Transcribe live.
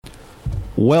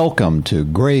Welcome to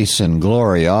Grace and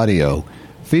Glory Audio,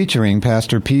 featuring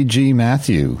Pastor P.G.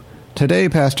 Matthew. Today,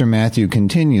 Pastor Matthew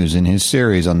continues in his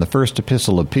series on the first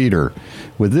epistle of Peter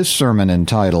with this sermon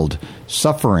entitled,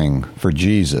 Suffering for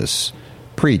Jesus,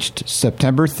 preached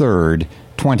September 3rd,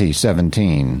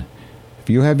 2017. If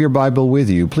you have your Bible with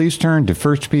you, please turn to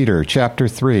 1 Peter chapter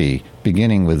 3,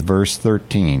 beginning with verse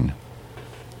 13.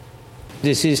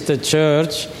 This is the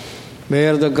church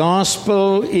where the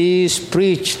gospel is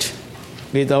preached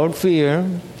without fear,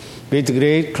 with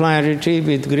great clarity,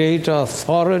 with great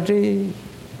authority,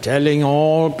 telling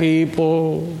all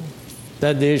people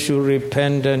that they should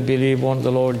repent and believe on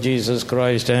the Lord Jesus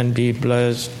Christ and be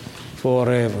blessed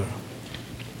forever.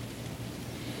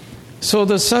 So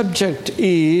the subject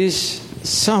is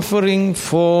suffering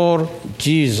for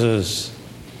Jesus.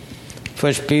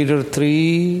 1 Peter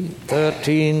 3,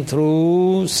 13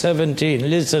 through 17.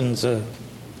 Listen, sir.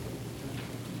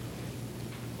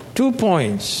 2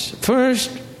 points.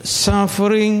 First,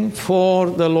 suffering for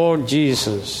the Lord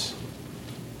Jesus.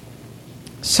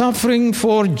 Suffering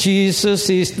for Jesus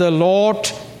is the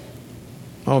lot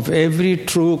of every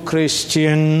true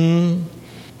Christian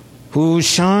who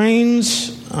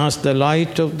shines as the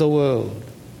light of the world.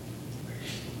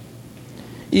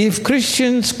 If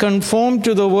Christians conform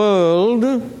to the world,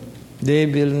 they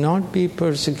will not be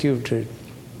persecuted.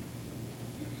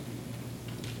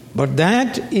 But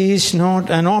that is not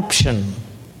an option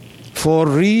for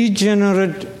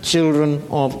regenerate children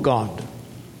of God.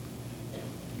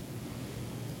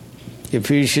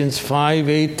 Ephesians 5,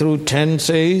 8 through 10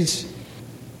 says,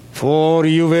 For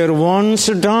you were once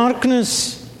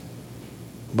darkness,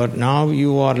 but now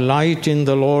you are light in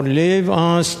the Lord. Live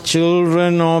as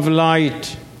children of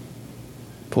light.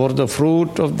 For the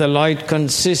fruit of the light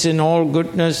consists in all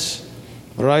goodness,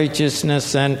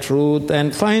 righteousness, and truth.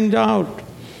 And find out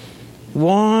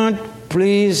what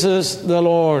pleases the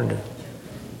Lord.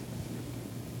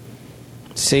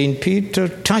 St. Peter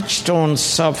touched on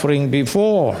suffering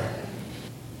before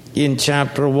in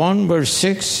chapter 1, verse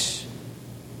 6,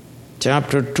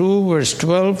 chapter 2, verse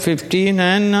 12, 15,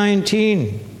 and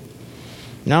 19.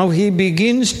 Now he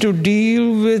begins to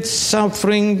deal with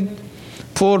suffering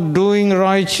for doing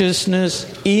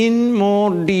righteousness in more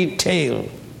detail.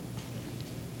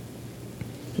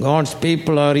 God's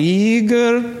people are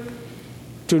eager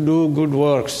to do good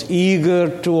works,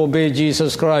 eager to obey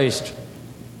Jesus Christ,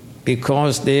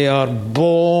 because they are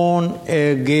born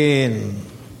again.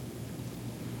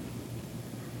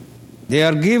 They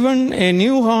are given a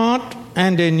new heart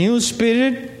and a new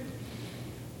spirit.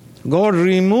 God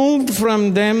removed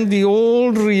from them the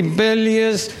old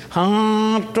rebellious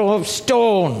heart of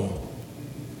stone.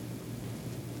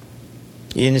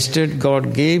 Instead,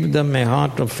 God gave them a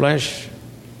heart of flesh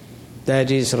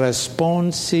that is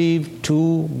responsive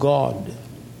to God.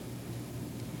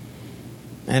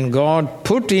 And God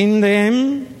put in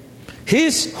them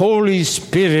His Holy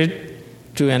Spirit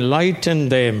to enlighten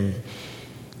them,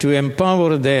 to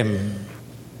empower them,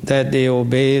 that they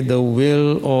obey the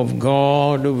will of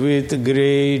God with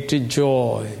great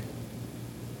joy.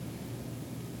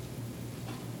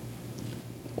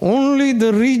 Only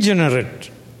the regenerate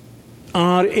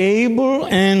are able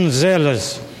and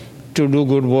zealous to do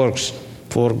good works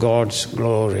for God's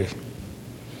glory.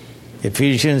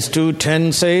 Ephesians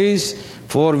 2:10 says,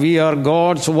 For we are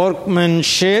God's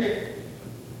workmanship,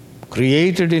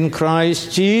 created in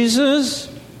Christ Jesus,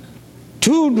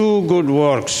 to do good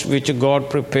works which God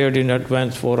prepared in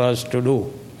advance for us to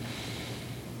do.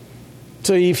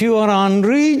 So if you are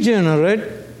unregenerate,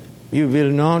 you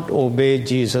will not obey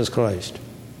Jesus Christ.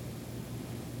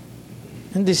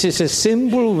 And this is a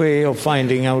simple way of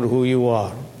finding out who you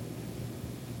are.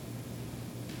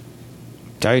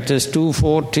 Titus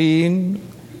 2:14,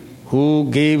 who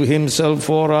gave himself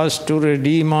for us to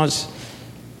redeem us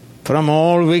from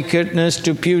all wickedness,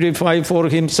 to purify for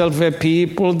himself a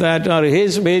people that are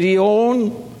his very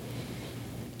own,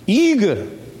 eager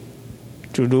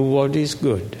to do what is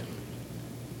good.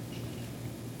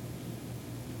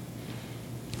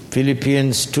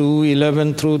 Philippians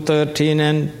 2:11 through 13,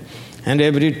 and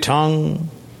every tongue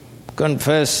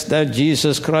confess that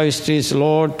Jesus Christ is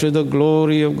Lord, to the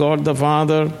glory of God the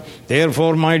Father.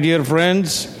 Therefore, my dear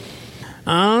friends,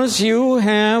 as you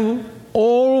have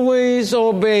always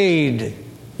obeyed.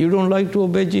 You don't like to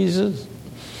obey Jesus?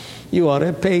 You are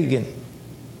a pagan.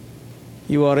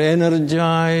 You are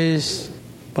energized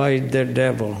by the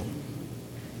devil.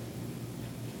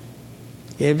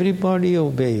 Everybody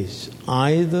obeys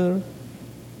either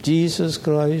Jesus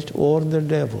Christ or the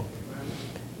devil.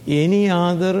 Any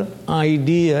other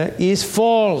idea is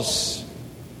false,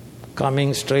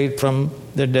 coming straight from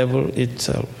the devil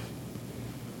itself.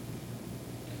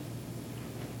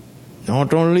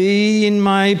 not only in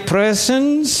my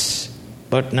presence,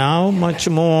 but now much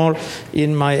more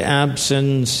in my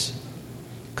absence.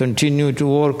 Continue to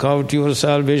work out your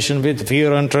salvation with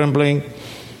fear and trembling,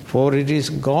 for it is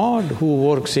God who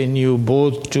works in you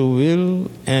both to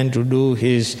will and to do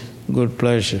His good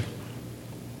pleasure.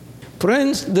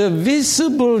 Friends, the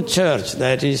visible church,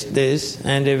 that is this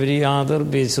and every other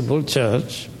visible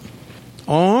church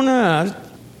on earth,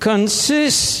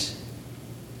 consists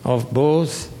of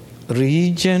both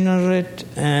regenerate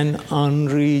and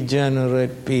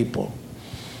unregenerate people.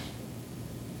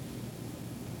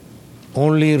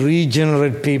 Only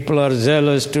regenerate people are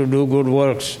zealous to do good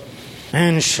works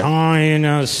and shine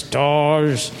as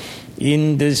stars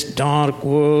in this dark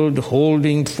world,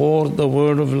 holding forth the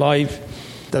word of life,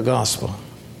 the gospel.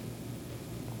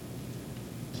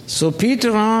 So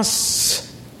Peter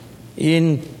asks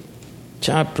in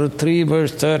chapter 3,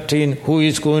 verse 13, who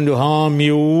is going to harm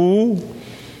you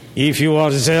if you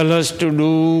are zealous to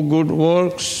do good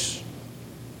works?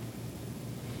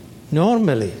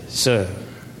 Normally, sir,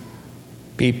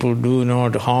 people do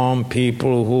not harm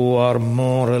people who are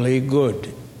morally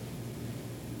good.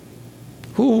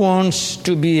 Who wants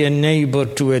to be a neighbor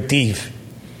to a thief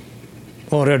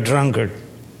or a drunkard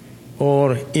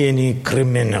or any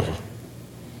criminal?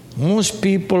 Most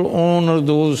people honor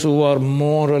those who are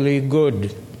morally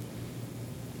good.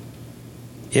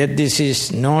 Yet this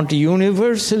is not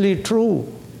universally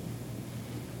true.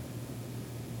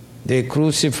 They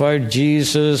crucified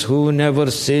Jesus who never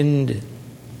sinned.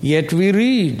 Yet we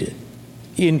read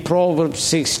in Proverbs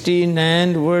 16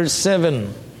 and verse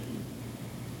 7,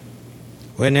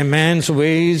 when a man's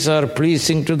ways are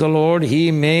pleasing to the Lord,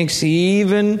 He makes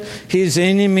even his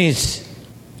enemies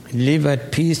live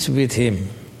at peace with him.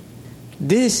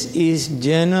 This is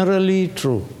generally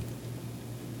true.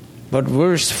 But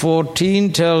verse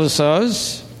 14 tells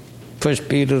us, 1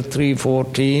 Peter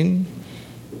 3:14,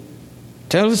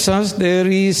 tells us there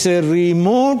is a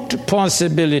remote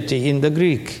possibility in the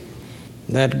Greek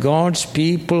that God's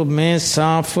people may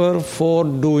suffer for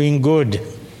doing good,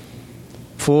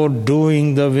 for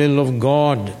doing the will of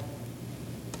God,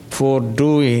 for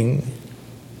doing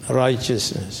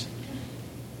righteousness.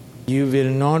 You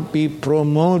will not be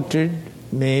promoted,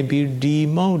 may be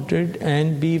demoted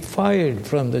and be fired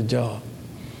from the job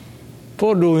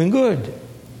for doing good.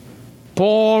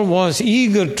 Paul was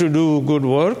eager to do good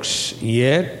works,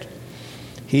 yet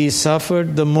he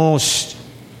suffered the most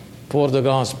for the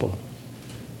gospel.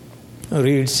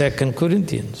 Read 2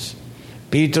 Corinthians.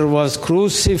 Peter was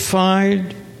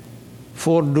crucified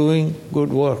for doing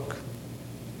good work.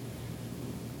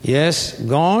 Yes,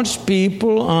 God's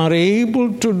people are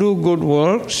able to do good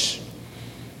works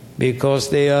because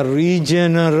they are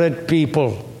regenerate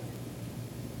people.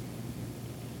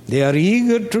 They are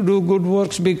eager to do good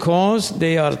works because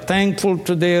they are thankful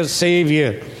to their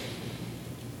Savior,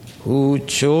 who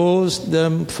chose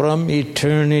them from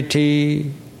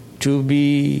eternity to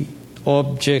be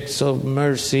objects of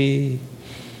mercy,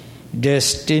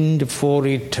 destined for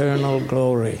eternal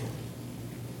glory.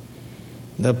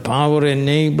 The power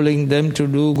enabling them to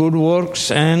do good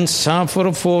works and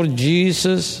suffer for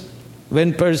Jesus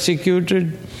when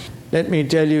persecuted, let me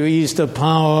tell you, is the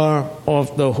power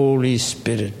of the Holy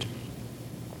Spirit.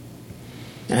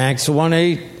 Acts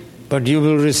 1:8, but you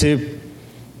will receive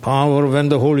power when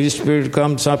the Holy Spirit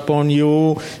comes upon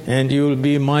you, and you will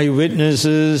be my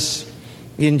witnesses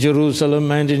in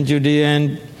Jerusalem and in Judea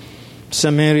and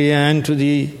Samaria and to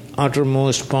the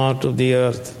uttermost part of the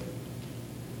earth.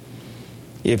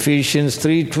 Ephesians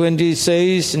 3:20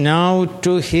 says, now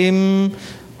to Him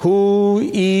who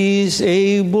is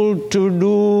able to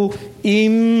do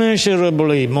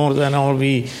immeasurably more than all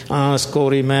we ask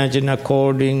or imagine,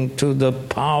 according to the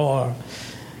power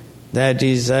that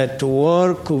is at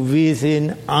work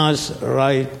within us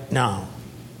right now.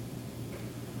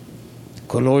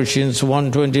 Colossians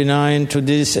 1:29, to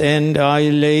this end I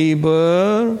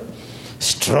labor,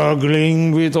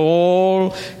 struggling with all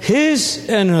His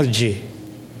energy,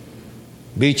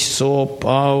 which so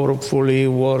powerfully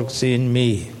works in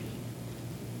me.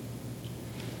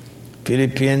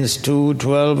 Philippians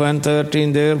 2:12 and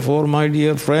 13, therefore, my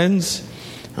dear friends,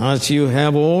 as you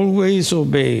have always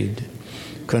obeyed,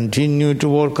 continue to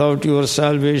work out your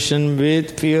salvation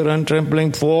with fear and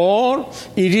trembling, for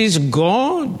it is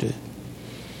God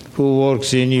who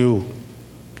works in you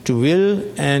to will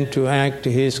and to act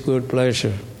His good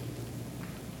pleasure.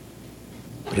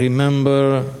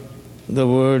 Remember the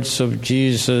words of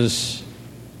Jesus,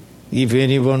 if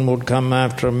anyone would come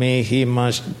after me, he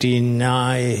must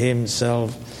deny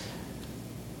himself,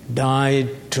 die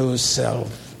to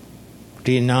self,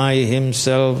 deny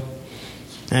himself,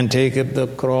 and take up the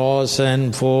cross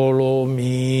and follow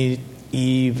me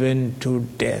even to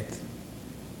death.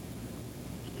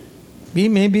 We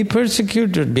may be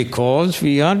persecuted because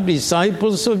we are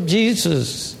disciples of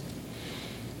Jesus.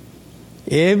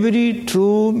 Every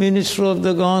true minister of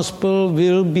the gospel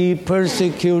will be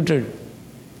persecuted.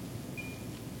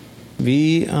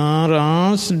 We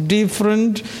are as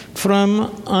different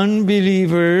from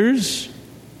unbelievers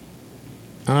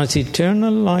as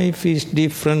eternal life is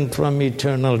different from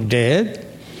eternal death,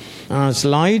 as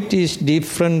light is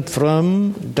different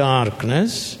from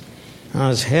darkness,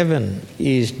 as heaven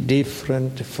is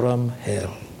different from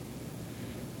hell.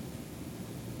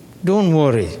 Don't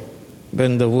worry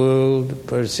when the world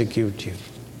persecutes you.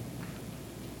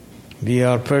 We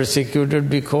are persecuted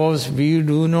because we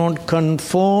do not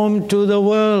conform to the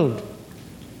world.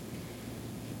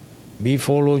 We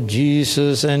follow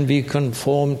Jesus and we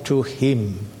conform to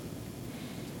Him.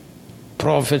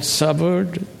 Prophets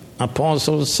suffered,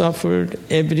 apostles suffered,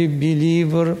 every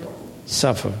believer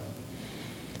suffered.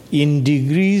 In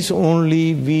degrees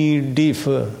only we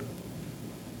differ.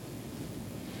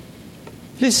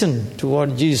 Listen to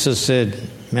what Jesus said,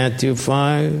 Matthew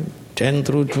 5:10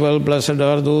 through 12. Blessed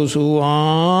are those who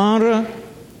are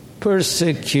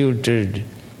persecuted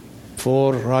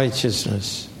for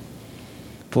righteousness,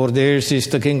 for theirs is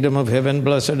the kingdom of heaven.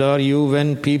 Blessed are you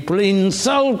when people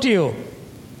insult you,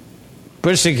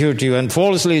 persecute you, and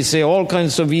falsely say all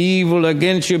kinds of evil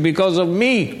against you because of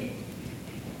me.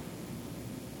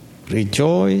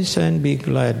 Rejoice and be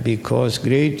glad, because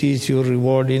great is your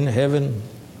reward in heaven.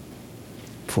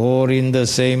 For in the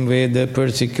same way they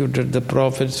persecuted the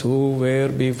prophets who were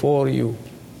before you.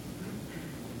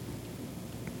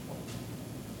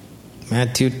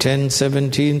 Matthew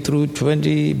 10:17 through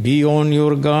 20. Be on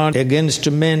your guard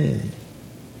against men.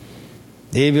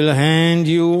 They will hand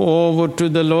you over to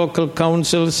the local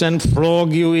councils and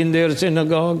flog you in their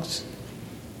synagogues.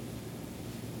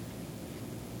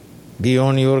 Be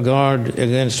on your guard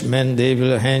against men. They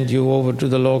will hand you over to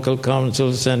the local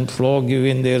councils and flog you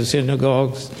in their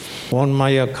synagogues. On my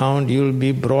account you will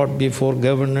be brought before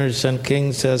governors and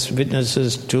kings as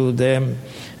witnesses to them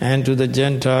and to the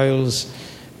Gentiles.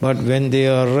 But when they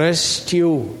arrest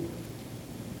you,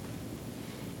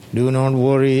 do not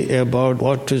worry about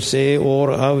what to say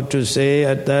or how to say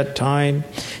at that time.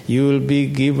 You will be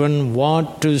given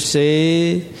what to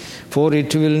say, for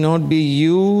it will not be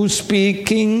you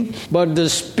speaking, but the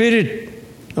Spirit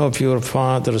of your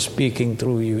Father speaking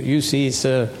through you. You see,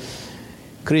 sir,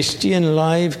 Christian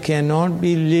life cannot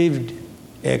be lived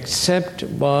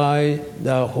except by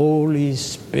the Holy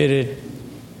Spirit.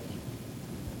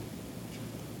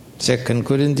 2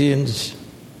 Corinthians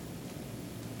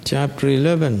chapter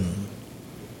 11.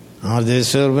 Are they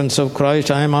servants of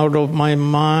Christ? I am out of my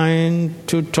mind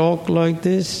to talk like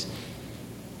this.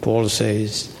 Paul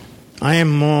says, I am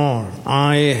more.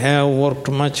 I have worked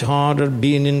much harder,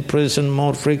 been in prison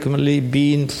more frequently,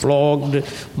 been flogged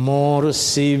more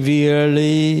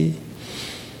severely,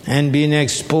 and been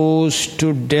exposed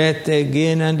to death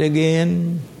again and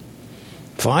again.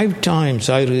 5 times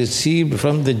I received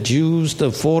from the Jews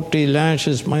the 40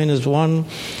 lashes minus 1.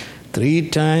 3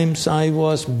 times I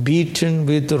was beaten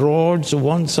with rods.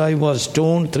 Once I was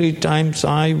stoned. 3 times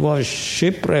I was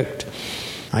shipwrecked.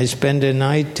 I spent a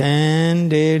night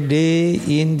and a day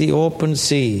in the open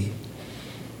sea.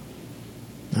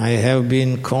 I have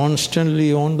been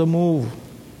constantly on the move.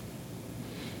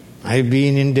 I've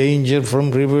been in danger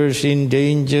from rivers, in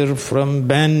danger from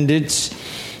bandits,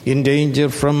 in danger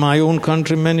from my own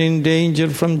countrymen, in danger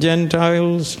from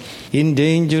Gentiles, in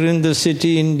danger in the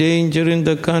city, in danger in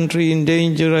the country, in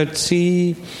danger at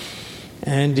sea,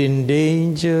 and in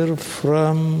danger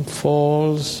from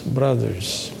false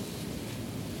brothers.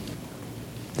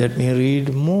 Let me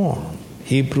read more.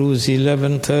 Hebrews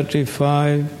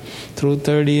 11:35 through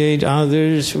 38.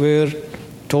 Others were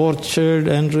tortured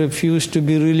and refused to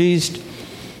be released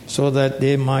so that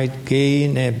they might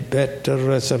gain a better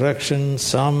resurrection.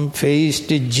 Some faced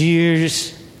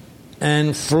jeers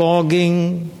and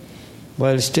flogging,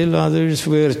 while still others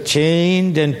were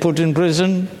chained and put in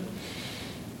prison.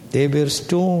 They were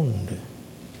stoned.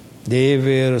 They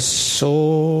were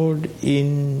sawed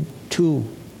in two.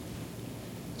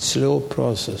 Slow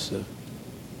process.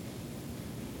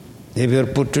 They were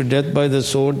put to death by the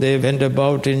sword. They went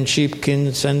about in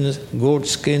sheepskins and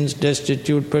goatskins,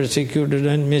 destitute, persecuted,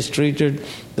 and mistreated.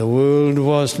 The world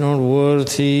was not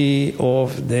worthy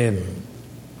of them.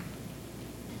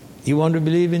 You want to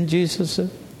believe in Jesus, sir?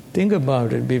 Think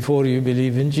about it before you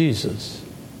believe in Jesus.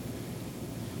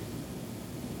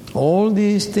 All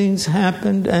these things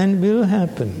happened and will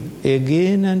happen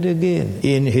again and again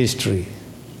in history.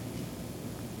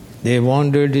 They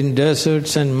wandered in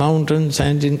deserts and mountains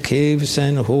and in caves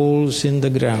and holes in the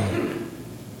ground.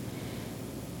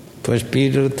 1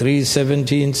 Peter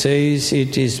 3:17 says,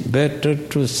 it is better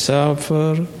to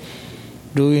suffer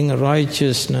doing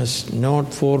righteousness,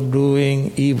 not for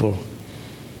doing evil.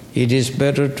 It is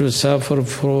better to suffer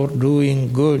for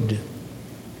doing good.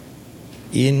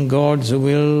 In God's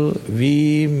will,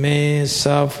 we may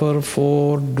suffer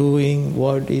for doing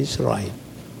what is right.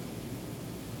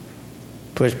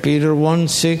 1 Peter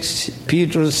 1:6,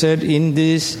 Peter said, in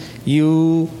this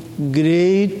you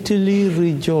greatly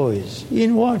rejoice.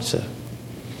 In what, sir?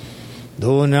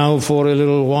 Though now for a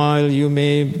little while you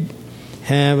may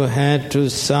have had to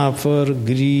suffer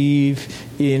grief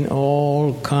in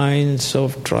all kinds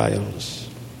of trials.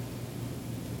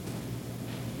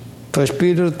 1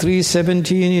 Peter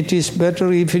 3:17, it is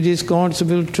better if it is God's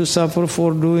will to suffer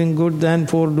for doing good than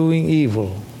for doing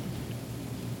evil.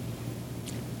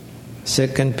 2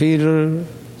 Peter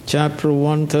chapter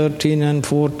 1, 13 and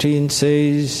 14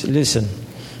 says, listen,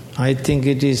 I think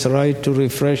it is right to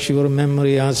refresh your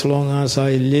memory as long as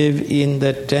I live in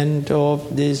the tent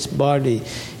of this body.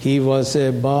 He was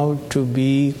about to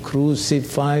be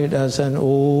crucified as an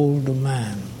old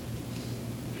man.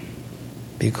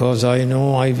 Because I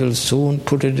know I will soon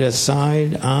put it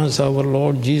aside, as our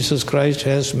Lord Jesus Christ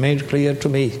has made clear to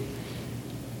me.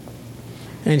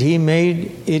 And he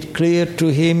made it clear to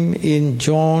him in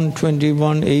John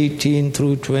 21:18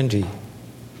 through 20.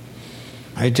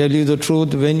 I tell you the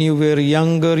truth, when you were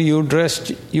younger, you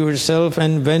dressed yourself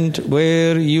and went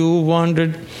where you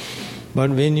wanted.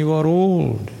 But when you are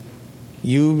old,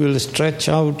 you will stretch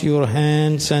out your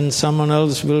hands and someone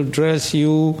else will dress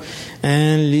you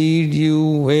and lead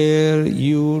you where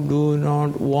you do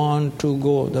not want to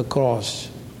go. The cross.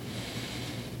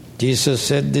 Jesus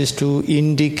said this to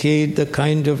indicate the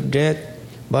kind of death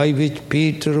by which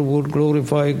Peter would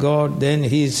glorify God. Then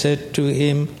he said to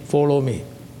him, follow me.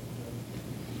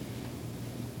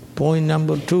 Point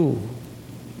number 2,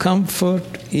 comfort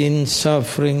in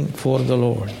suffering for the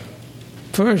Lord.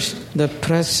 First, the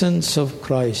presence of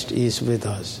Christ is with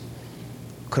us.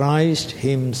 Christ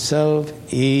himself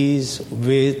is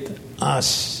with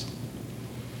us.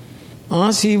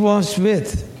 As he was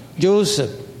with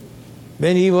Joseph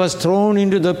when he was thrown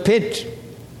into the pit,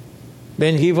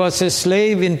 when he was a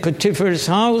slave in Potiphar's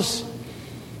house,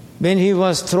 when he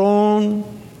was thrown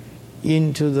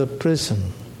into the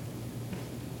prison.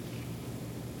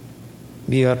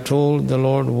 We are told the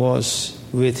Lord was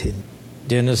with him.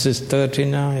 Genesis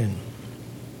 39.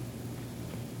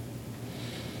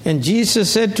 And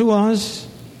Jesus said to us,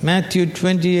 Matthew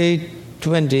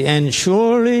 28:20, and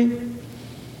surely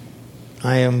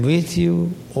I am with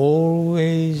you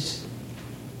always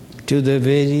to the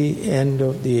very end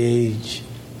of the age.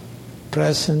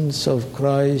 Presence of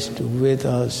Christ with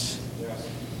us.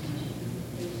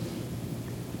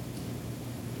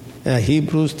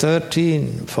 Hebrews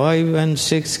 13:5 and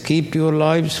 6, keep your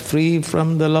lives free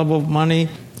from the love of money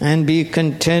and be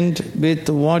content with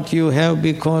what you have,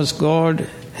 because God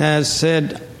has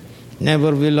said,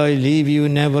 never will I leave you,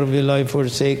 never will I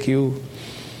forsake you.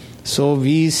 So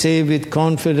we say with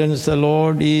confidence, the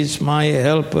Lord is my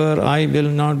helper, I will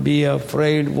not be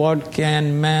afraid. What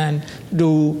can man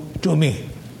do to me?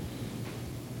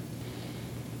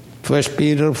 1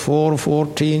 Peter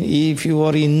 4:14, if you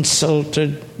are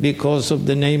insulted because of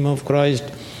the name of Christ,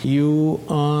 you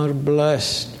are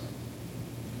blessed.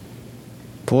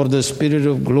 For the Spirit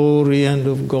of glory and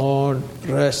of God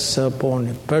rests upon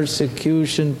you.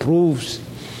 Persecution proves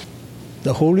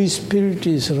the Holy Spirit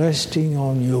is resting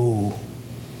on you,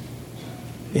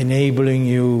 enabling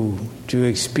you to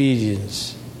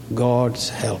experience God's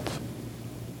help.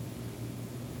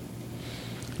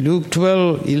 Luke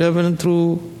 12:11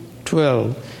 through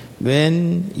 12.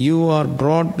 When you are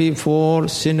brought before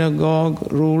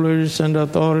synagogue rulers and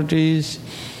authorities,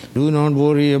 do not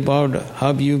worry about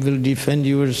how you will defend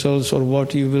yourselves or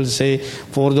what you will say,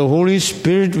 for the Holy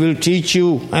Spirit will teach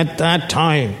you at that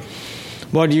time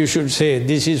what you should say.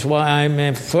 This is why I am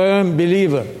a firm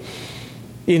believer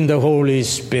in the Holy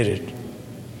Spirit.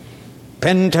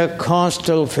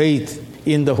 Pentecostal faith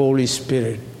in the Holy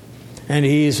Spirit. And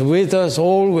He is with us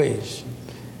always.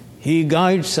 He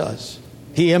guides us.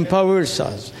 He empowers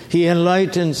us. He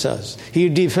enlightens us. He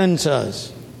defends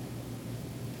us.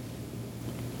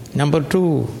 Number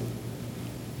 2,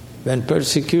 when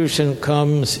persecution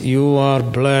comes, you are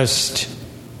blessed.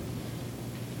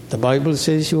 The Bible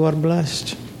says you are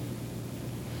blessed.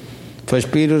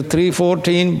 1 Peter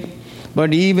 3:14,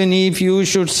 but even if you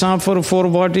should suffer for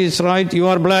what is right, you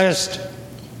are blessed.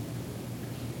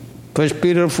 1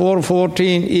 Peter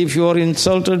 4:14, if you are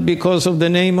insulted because of the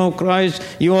name of Christ,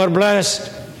 you are blessed.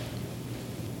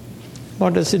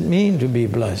 What does it mean to be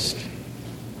blessed?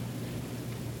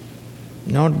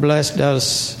 Not blessed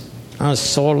as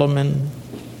Solomon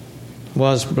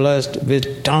was blessed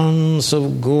with tons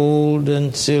of gold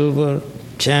and silver,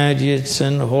 chariots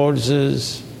and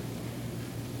horses,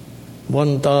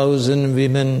 1,000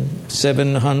 women,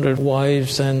 700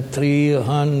 wives, and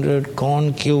 300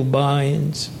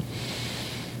 concubines.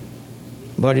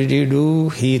 What did he do?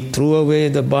 He threw away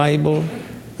the Bible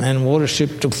and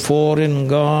worshipped foreign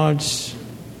gods.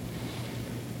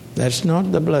 That's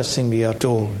not the blessing we are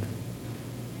told.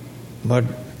 But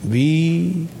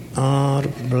we are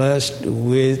blessed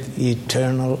with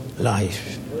eternal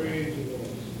life.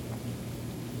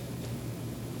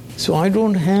 So I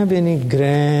don't have any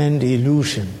grand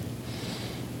illusion.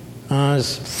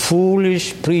 As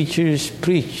foolish preachers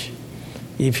preach,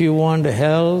 if you want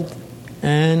health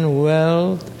and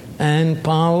wealth and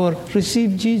power,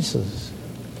 receive Jesus.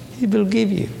 He will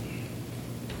give you.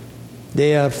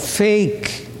 They are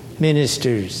fake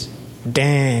ministers,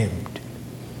 damned,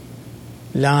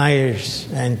 liars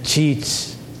and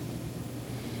cheats.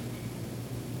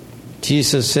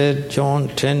 Jesus said, John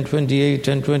 10:28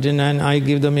 and 29, I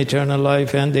give them eternal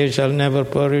life and they shall never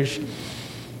perish.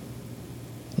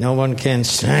 No one can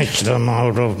snatch them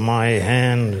out of my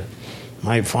hand.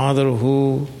 My Father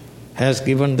who has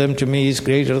given them to me is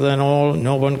greater than all.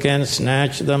 No one can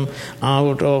snatch them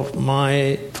out of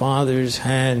my Father's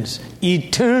hands.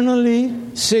 Eternally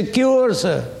secure,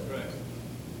 sir.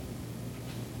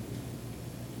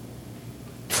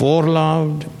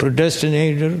 Foreloved,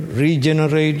 predestinated,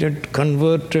 regenerated,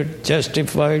 converted,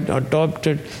 justified,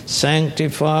 adopted,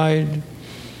 sanctified.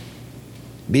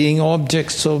 Being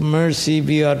objects of mercy,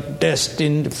 we are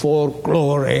destined for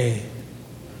glory.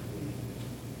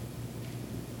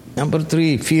 Number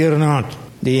 3, fear not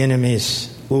the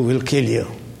enemies who will kill you,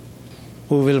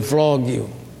 who will flog you.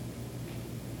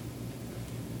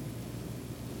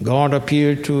 God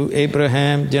appeared to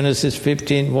Abraham, Genesis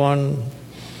 15:1.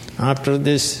 After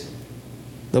this,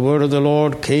 the word of the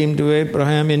Lord came to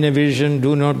Abraham in a vision.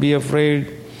 Do not be afraid,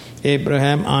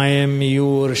 Abraham, I am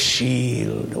your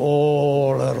shield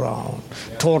all around.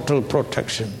 Total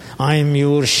protection. I am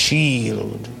your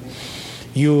shield.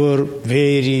 Your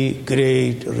very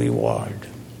great reward.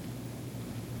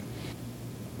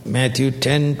 Matthew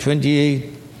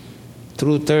 10:28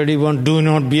 through 31. Do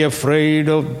not be afraid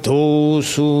of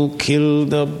those who kill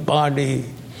the body.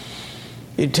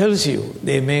 It tells you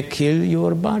they may kill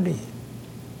your body,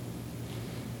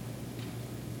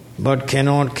 but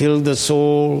cannot kill the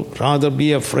soul. Rather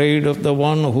be afraid of the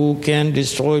one who can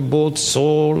destroy both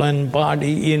soul and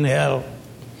body in hell.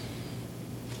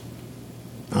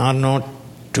 Are not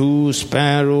 2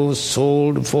 sparrows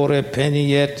sold for a penny,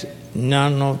 yet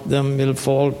none of them will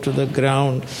fall to the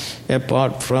ground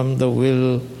apart from the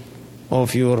will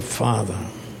of your Father.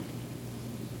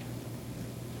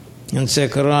 And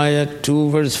Zechariah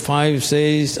 2:5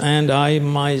 says, and I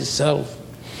myself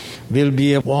will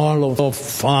be a wall of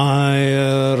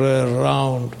fire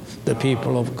around the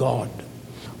people of God.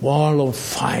 Wall of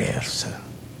fire, sir.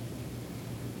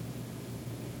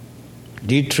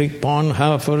 Dietrich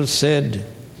Bonhoeffer said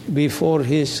before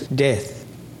his death,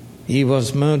 he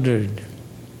was murdered.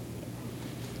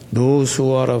 Those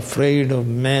who are afraid of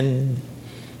men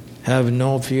have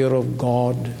no fear of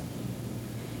God,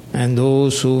 and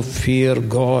those who fear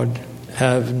God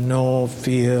have no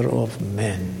fear of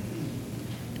men.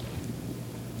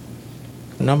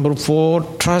 Number 4,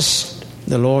 trust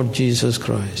the Lord Jesus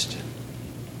Christ.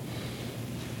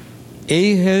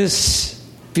 Ahaz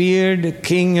feared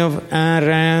king of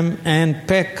Aram and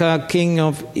Pekah king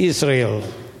of Israel.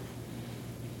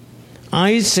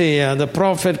 Isaiah the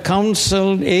prophet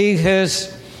counseled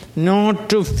Ahaz not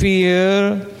to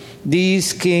fear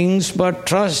these kings but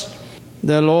trust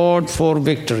the Lord for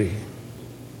victory.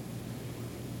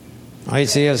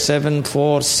 Isaiah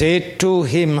 7:4, say to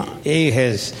him,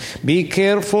 Ahaz, be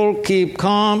careful, keep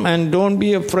calm, and don't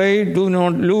be afraid, do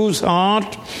not lose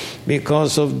heart,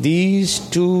 because of these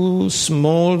 2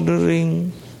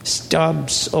 smoldering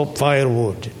stubs of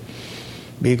firewood,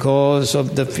 because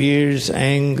of the fierce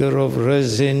anger of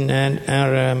Rezin and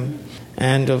Aram,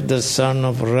 and of the son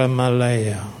of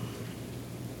Remaliah.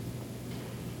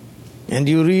 And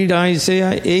you read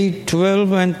Isaiah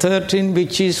 8:12 and 13,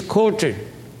 which is quoted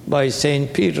by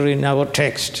St. Peter in our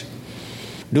text.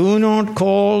 Do not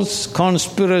call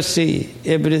conspiracy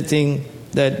everything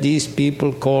that these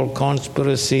people call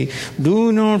conspiracy.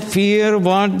 Do not fear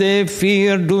what they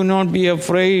fear. Do not be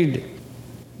afraid.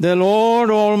 The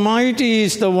Lord Almighty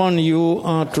is the one you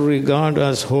are to regard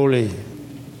as holy.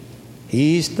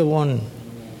 He is the one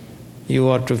you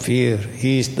are to fear.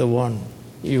 He is the one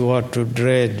you are to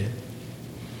dread.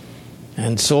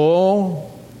 And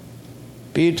so,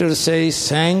 Peter says,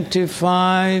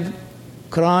 sanctify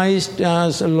Christ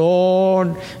as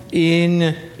Lord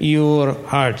in your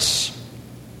hearts.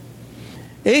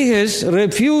 Ahaz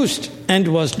refused and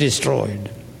was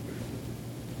destroyed.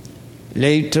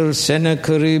 Later,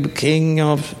 Sennacherib, king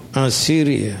of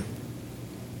Assyria,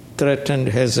 threatened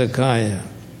Hezekiah.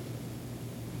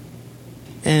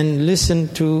 And listen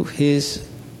to his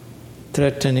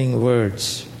threatening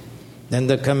words. Then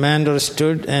the commander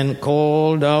stood and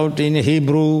called out in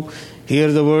Hebrew,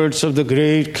 hear the words of the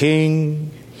great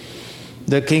king,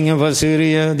 the king of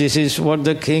Assyria. This is what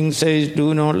the king says.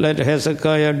 Do not let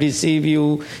Hezekiah deceive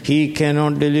you. He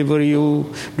cannot deliver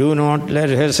you. Do not let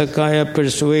Hezekiah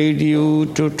persuade you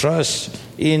to trust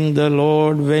in the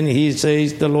Lord when he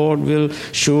says the Lord will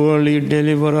surely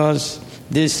deliver us.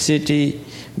 This city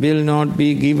will not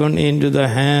be given into the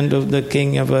hand of the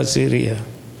king of Assyria.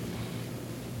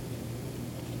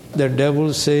 The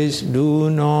devil says, do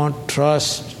not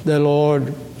trust the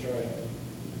Lord.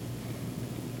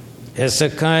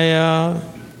 Hezekiah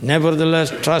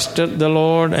nevertheless trusted the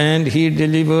Lord, and he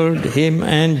delivered him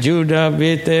and Judah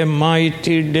with a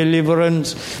mighty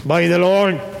deliverance by the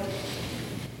Lord.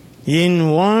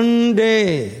 In one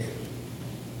day,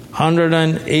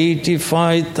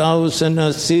 185,000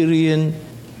 Assyrian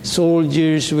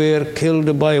soldiers were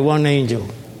killed by one angel.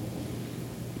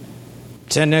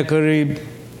 Sennacherib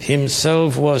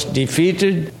himself was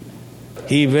defeated.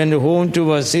 He went home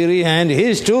to Assyria, and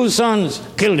his 2 sons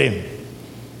killed him.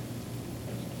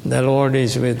 The Lord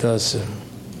is with us.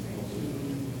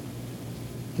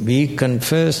 We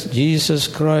confess Jesus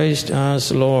Christ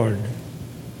as Lord.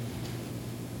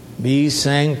 We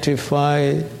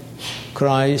sanctify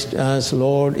Christ as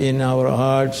Lord in our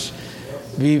hearts.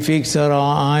 We fix our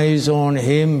eyes on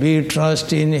Him. We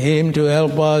trust in Him to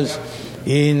help us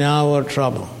in our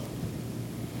trouble.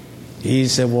 He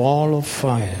is a wall of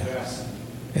fire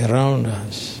around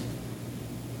us.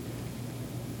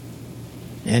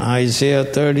 And Isaiah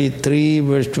 33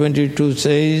 verse 22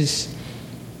 says,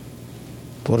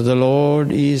 for the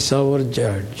Lord is our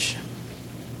judge.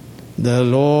 The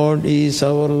Lord is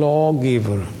our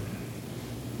lawgiver.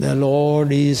 The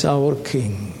Lord is our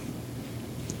King.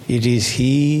 It is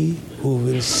He who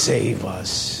will save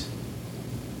us.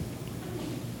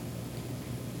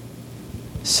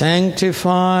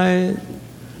 Sanctify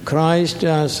Christ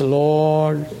as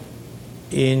Lord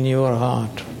in your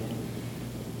heart.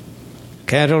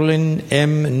 Carolyn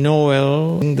M.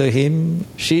 Noel, the hymn,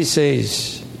 she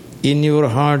says, in your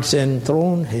hearts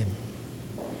enthrone Him.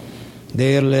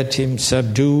 There let Him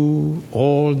subdue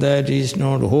all that is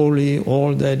not holy,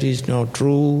 all that is not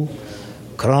true.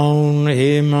 Crown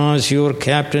Him as your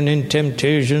captain in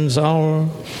temptation's hour.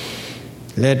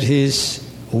 Let His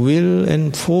will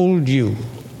enfold you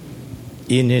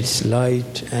in its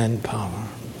light and power.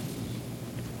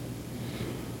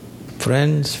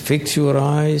 Friends, fix your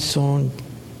eyes on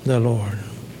the Lord,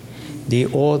 the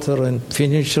author and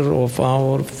finisher of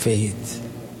our faith.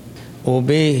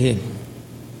 Obey Him.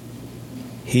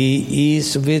 He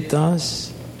is with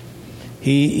us.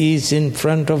 He is in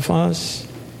front of us.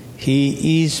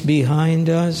 He is behind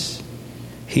us.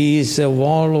 He is a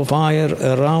wall of fire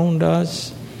around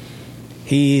us.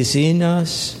 He is in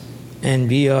us, and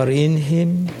we are in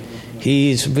Him.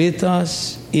 He is with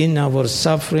us in our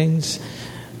sufferings,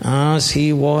 as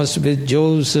He was with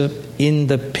Joseph in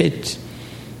the pit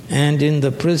and in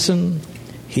the prison.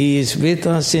 He is with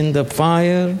us in the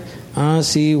fire,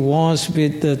 as He was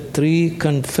with the 3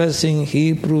 confessing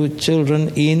Hebrew children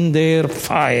in their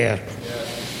fire.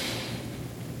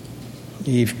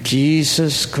 If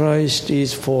Jesus Christ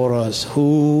is for us,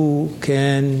 who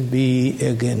can be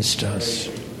against us?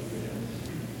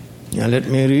 Now let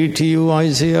me read to you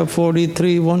Isaiah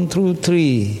 43, 1 through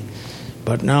 3.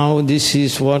 But now this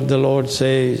is what the Lord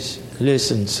says.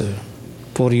 Listen, sir,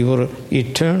 for your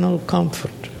eternal comfort.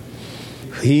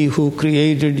 He who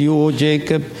created you, O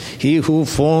Jacob, He who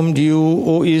formed you,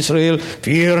 O Israel,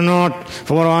 fear not,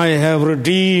 for I have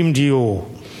redeemed you.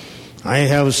 I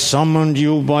have summoned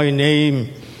you by name.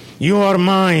 You are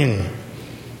mine.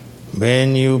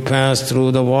 When you pass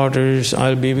through the waters,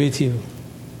 I'll be with you.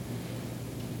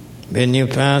 When you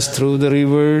pass through the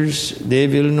rivers, they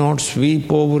will not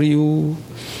sweep over you.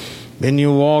 When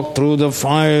you walk through the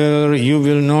fire, you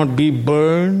will not be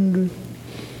burned.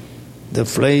 The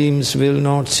flames will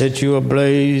not set you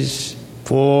ablaze,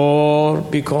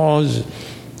 because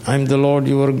I am the Lord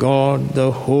your God,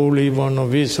 the Holy One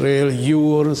of Israel,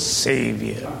 your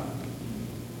Savior.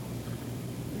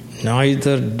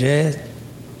 Neither death,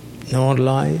 nor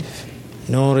life,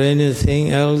 nor anything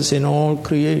else in all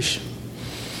creation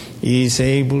is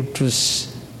able to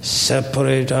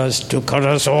separate us, to cut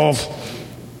us off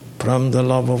from the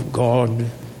love of God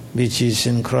which is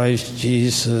in Christ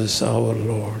Jesus our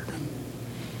Lord.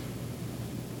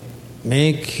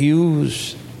 Make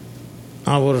use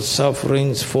our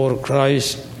sufferings for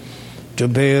Christ to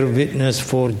bear witness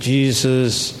for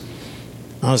Jesus,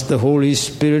 as the Holy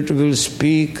Spirit will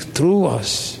speak through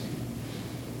us.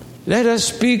 Let us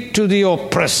speak to the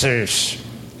oppressors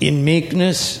in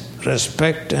meekness,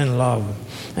 respect, and love,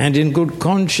 and in good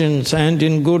conscience and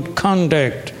in good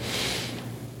conduct.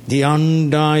 The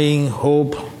undying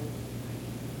hope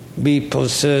we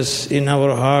possess in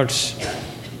our hearts.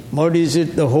 What is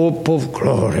it? The hope of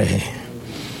glory.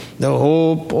 The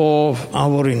hope of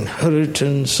our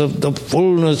inheritance, of the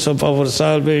fullness of our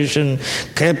salvation,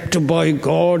 kept by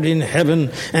God in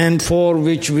heaven, and for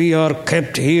which we are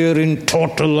kept here in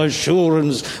total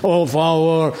assurance of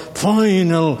our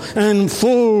final and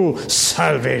full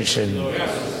salvation.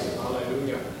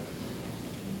 Hallelujah.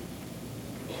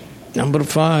 Number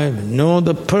 5, know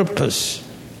the purpose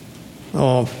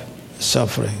of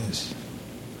sufferings.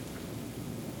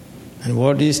 And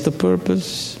what is the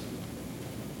purpose?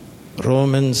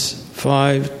 Romans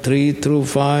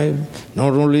 5:3-5.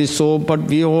 Not only so, but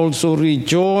we also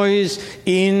rejoice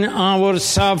in our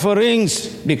sufferings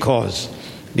because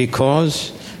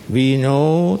we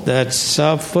know that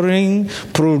suffering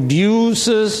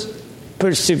produces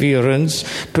perseverance.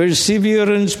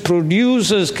 Perseverance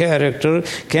produces character.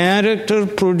 Character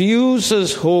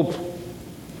produces hope.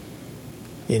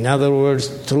 In other words,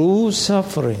 through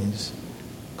sufferings,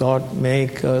 God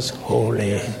make us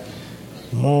holy.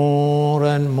 More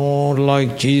and more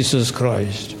like Jesus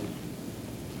Christ.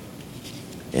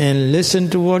 And listen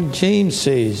to what James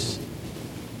says.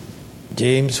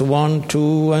 James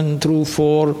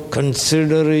 1:2-4.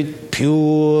 Consider it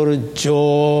pure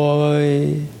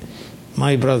joy,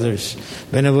 my brothers,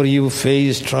 whenever you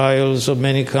face trials of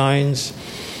many kinds,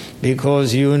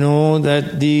 because you know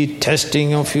that the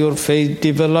testing of your faith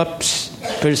develops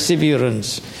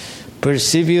perseverance.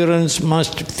 Perseverance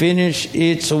must finish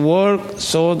its work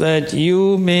so that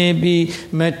you may be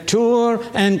mature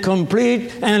and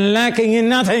complete and lacking in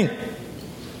nothing.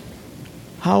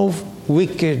 How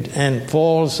wicked and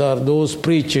false are those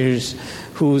preachers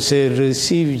who say,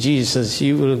 receive Jesus,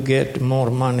 you will get more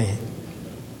money.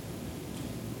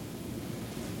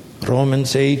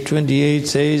 Romans 8:28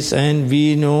 says, and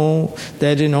we know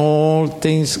that in all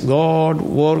things God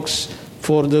works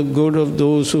for the good of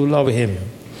those who love Him,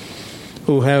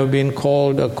 who have been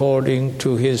called according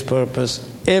to His purpose.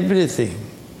 Everything,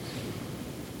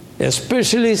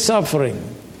 especially suffering,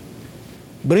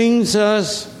 brings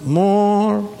us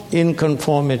more in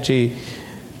conformity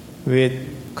with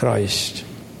Christ.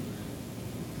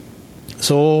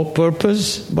 So,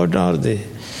 purpose, what are they?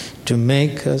 To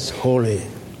make us holy,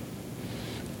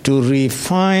 to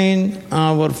refine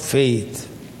our faith.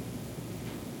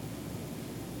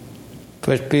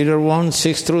 1 Peter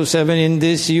 1:6-7, in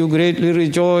this you greatly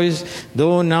rejoice,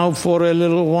 though now for a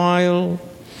little while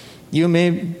you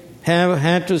may have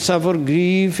had to suffer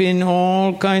grief in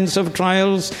all kinds of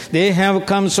trials. They have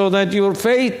come so that your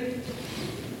faith,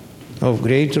 of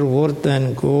greater worth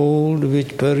than gold,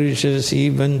 which perishes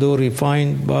even though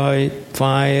refined by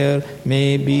fire,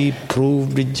 may be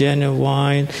proved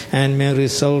genuine and may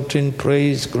result in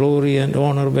praise, glory, and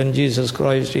honor when Jesus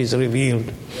Christ is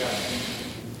revealed.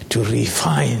 To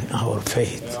refine our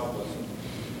faith.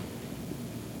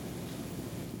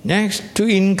 Next, to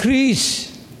increase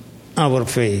our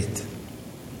faith.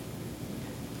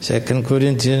 2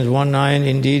 Corinthians 1:9,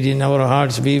 indeed in our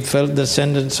hearts we felt the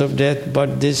sentence of death,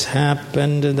 but this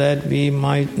happened that we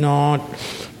might not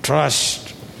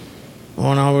trust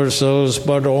on ourselves,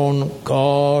 but on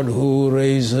God who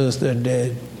raises the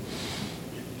dead.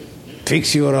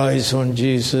 Fix your eyes on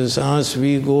Jesus as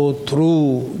we go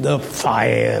through the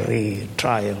fiery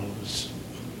trials.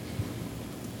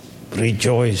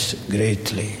 Rejoice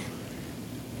greatly.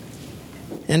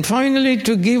 And finally,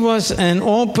 to give us an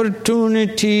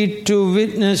opportunity to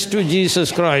witness to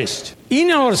Jesus Christ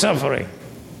in our suffering.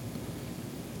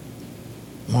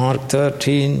 Mark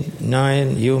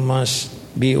 13:9, you must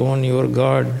be on your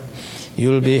guard. You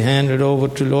will be handed over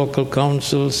to local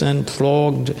councils and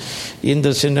flogged in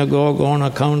the synagogue on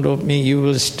account of me. You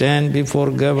will stand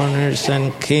before governors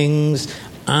and kings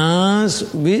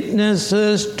as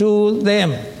witnesses to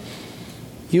them.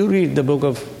 You read the book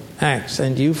of Acts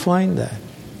and you find that.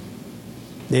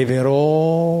 They were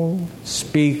all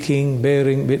speaking,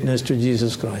 bearing witness to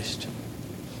Jesus Christ.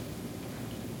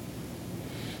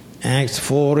 Acts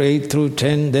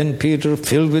 4:8-10. Then Peter,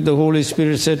 filled with the Holy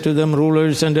Spirit, said to them,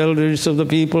 rulers and elders of the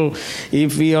people,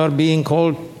 if we are being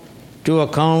called to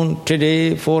account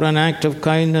today for an act of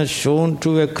kindness shown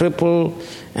to a cripple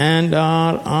and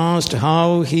are asked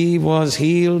how he was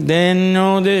healed, then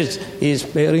know this, he is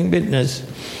bearing witness.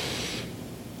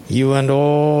 You and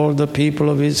all the people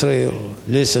of Israel,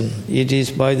 listen, it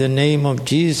is by the name of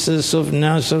Jesus of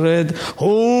Nazareth,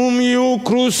 whom you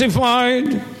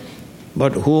crucified,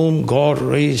 but whom God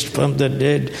raised from the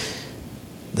dead,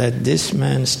 that this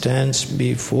man stands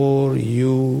before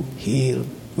you healed.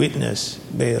 Witness,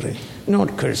 bearing,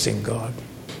 not cursing God.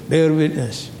 Bear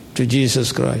witness to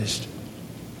Jesus Christ.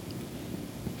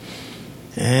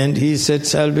 And he said,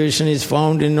 salvation is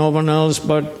found in no one else,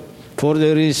 but for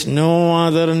there is no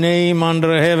other name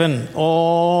under heaven.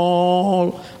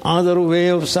 All other way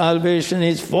of salvation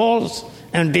is false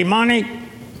and demonic.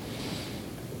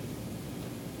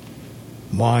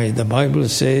 Why? The Bible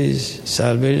says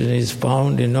salvation is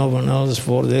found in no one else,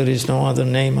 for there is no other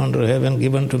name under heaven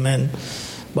given to men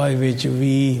by which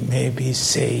we may be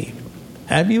saved.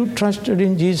 Have you trusted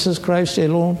in Jesus Christ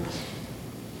alone?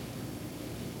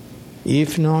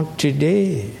 If not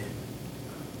today,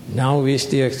 now is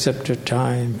the accepted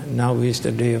time. Now is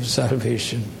the day of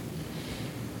salvation.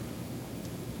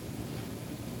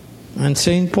 And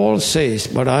St. Paul says,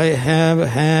 but I have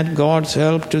had God's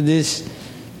help to this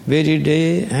very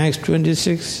day, Acts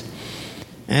 26.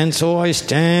 And so I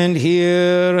stand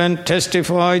here and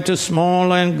testify to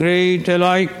small and great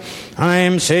alike. I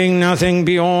am saying nothing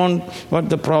beyond what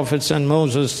the prophets and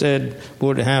Moses said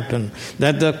would happen.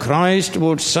 That the Christ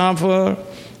would suffer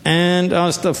and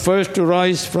as the first to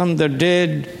rise from the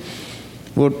dead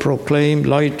would proclaim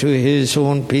light to his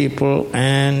own people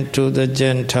and to the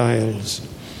Gentiles.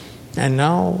 And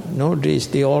now notice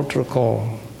the altar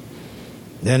call.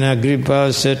 Then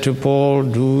Agrippa said to Paul,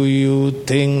 do you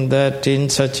think that in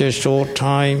such a short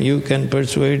time you can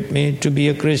persuade me to be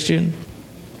a Christian?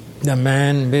 The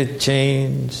man with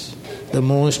chains, the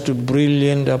most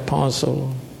brilliant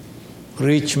apostle,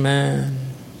 rich man,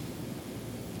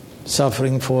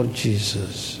 suffering for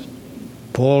Jesus.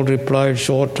 Paul replied,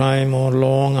 short time or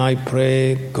long, I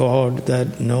pray God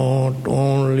that not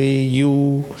only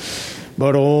you,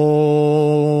 but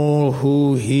all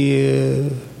who hear,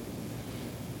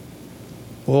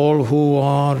 all who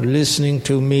are listening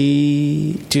to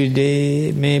me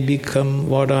today may become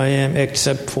what I am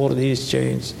except for these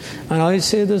chains. And I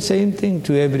say the same thing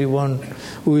to everyone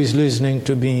who is listening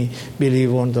to me.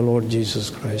 Believe on the Lord Jesus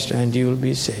Christ and you will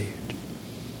be saved.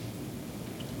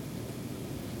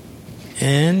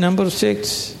 And number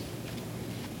 6,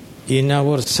 in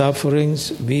our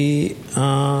sufferings we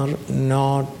are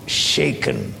not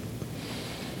shaken.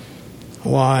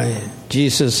 Why?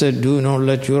 Jesus said, do not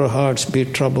let your hearts be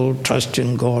troubled. Trust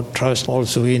in God. Trust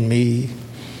also in me.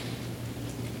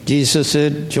 Jesus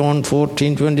said, John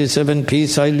 14:27,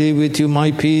 peace I leave with you,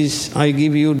 my peace I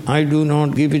give you. I do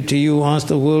not give it to you as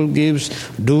the world gives.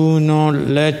 Do not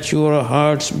let your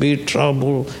hearts be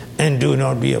troubled and do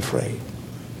not be afraid.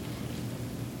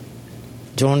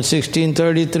 John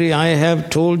 16:33, I have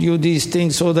told you these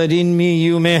things so that in me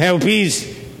you may have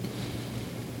peace.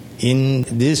 In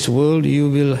this world you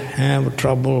will have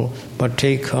trouble, but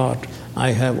take heart, I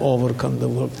have overcome the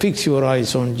world. Fix your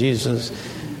eyes on Jesus.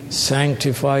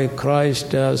 Sanctify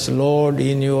Christ as Lord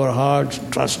in your heart.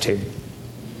 Trust Him.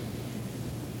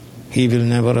 He will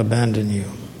never abandon you.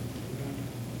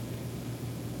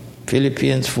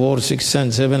 Philippians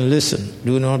 4:6-7, listen,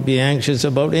 do not be anxious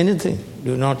about anything.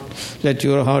 Do not let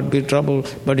your heart be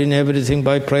troubled, but in everything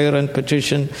by prayer and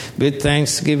petition, with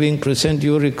thanksgiving, present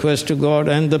your request to God,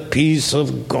 and the peace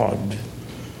of God.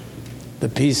 The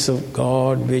peace of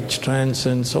God which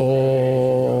transcends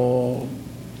all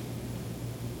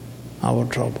our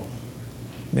trouble.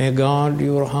 May guard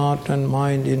your heart and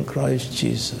mind in Christ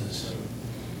Jesus.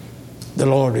 The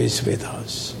Lord is with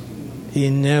us. He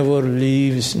never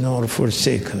leaves nor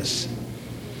forsakes us.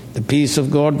 The peace of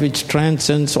God which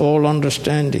transcends all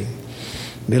understanding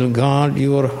will guard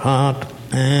your heart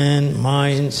and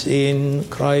minds in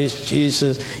Christ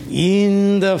Jesus.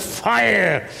 In the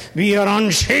fire we are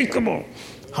unshakable.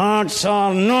 Hearts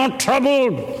are not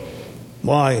troubled.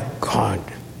 Why? God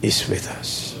is with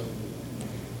us.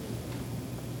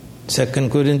 2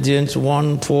 Corinthians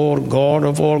 1:4, God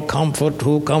of all comfort,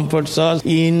 who comforts us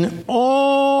in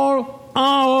all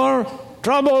our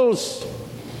troubles,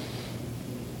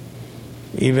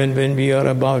 even when we are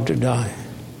about to die.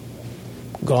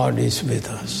 God is with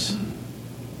us.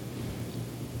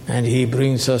 and He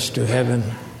brings us to heaven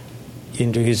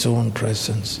into His own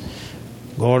presence.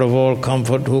 God of all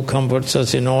comfort, who comforts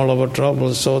us in all our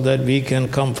troubles so that we can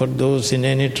comfort those in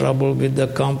any trouble with the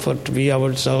comfort we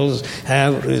ourselves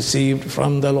have received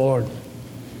from the Lord.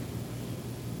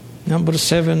 Number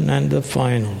 7 and the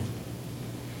final.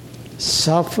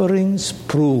 Sufferings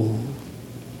prove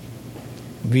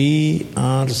we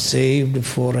are saved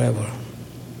forever,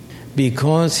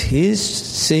 because His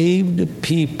saved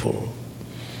people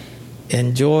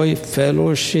enjoy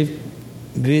fellowship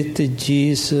with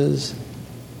Jesus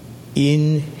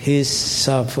in His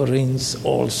sufferings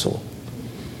also.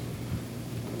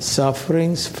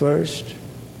 Sufferings first,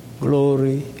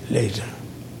 glory later.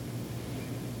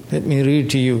 Let me read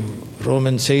to you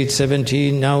Romans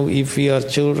 8:17. Now if we are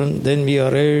children, then we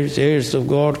are heirs, heirs of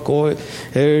God,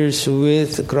 co-heirs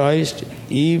with Christ,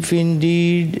 if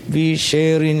indeed we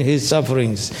share in His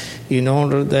sufferings, in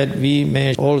order that we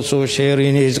may also share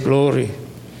in His glory.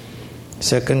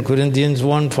 2 Corinthians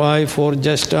 1:5, for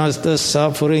just as the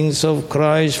sufferings of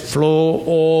Christ flow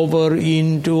over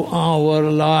into our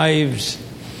lives,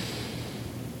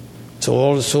 so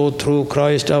also through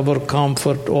Christ our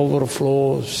comfort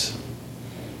overflows.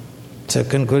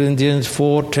 2 Corinthians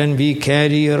 4:10, we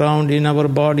carry around in our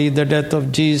body the death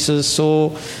of Jesus,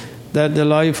 so that the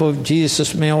life of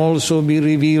Jesus may also be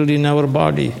revealed in our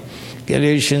body.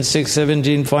 Galatians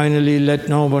 6:17, finally, let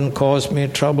no one cause me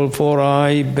trouble, for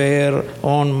I bear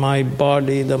on my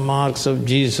body the marks of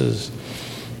Jesus.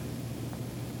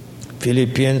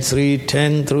 Philippians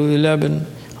 3:10 through 11,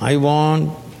 I want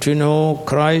to know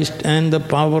Christ and the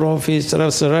power of His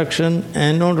resurrection,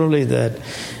 and not only that,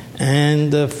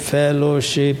 and the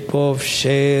fellowship of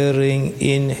sharing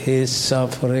in His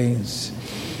sufferings,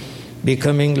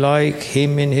 becoming like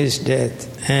Him in His death,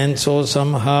 and so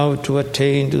somehow to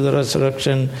attain to the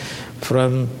resurrection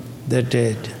from the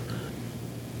dead.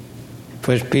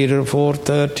 1 Peter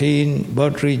 4:13,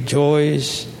 but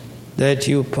rejoice that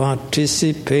you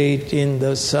participate in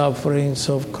the sufferings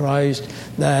of Christ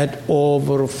that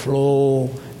overflow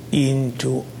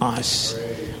into us.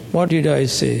 What did I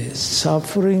say?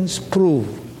 Sufferings prove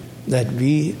that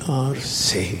we are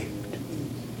saved.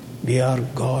 We are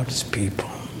God's people.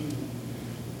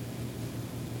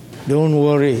 Don't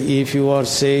worry, if you are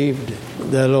saved,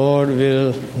 the Lord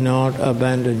will not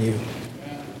abandon you.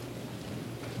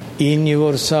 In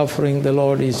your suffering, the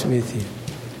Lord is with you.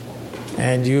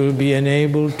 And you'll be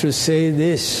enabled to say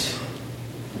this,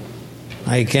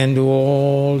 I can do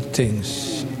all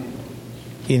things,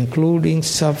 including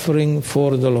suffering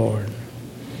for the Lord,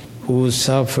 who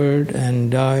suffered and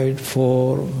died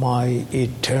for my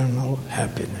eternal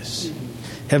happiness.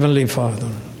 Heavenly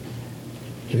Father,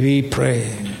 we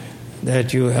pray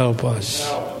that you help us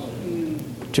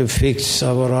to fix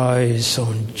our eyes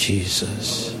on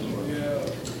Jesus.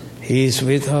 He is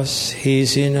with us, He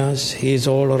is in us, He is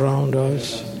all around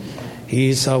us. He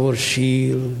is our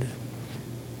shield.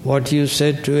 What you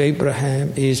said to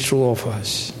Abraham is true of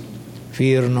us.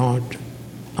 Fear not,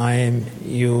 I am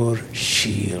your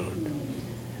shield,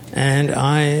 and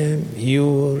I am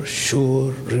your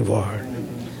sure reward.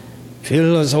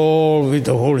 Fill us all with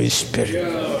the Holy Spirit.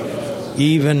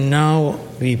 Even now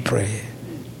we pray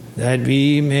that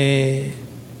we may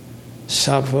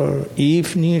suffer,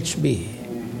 if needs be,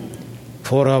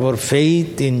 for our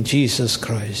faith in Jesus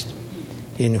Christ,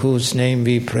 in whose name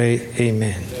we pray,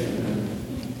 amen.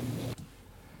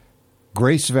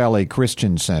 Grace Valley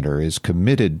Christian Center is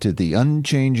committed to the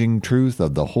unchanging truth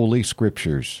of the Holy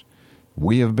Scriptures.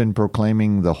 We have been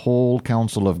proclaiming the whole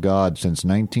counsel of God since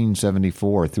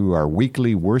 1974 through our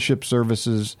weekly worship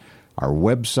services, our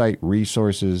website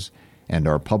resources, and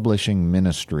our publishing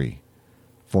ministry.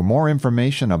 For more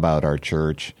information about our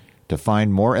church, to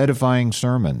find more edifying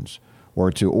sermons, or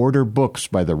to order books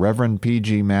by the Reverend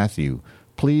P.G. Matthew,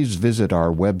 please visit our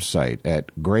website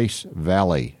at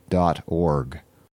gracevalley.org.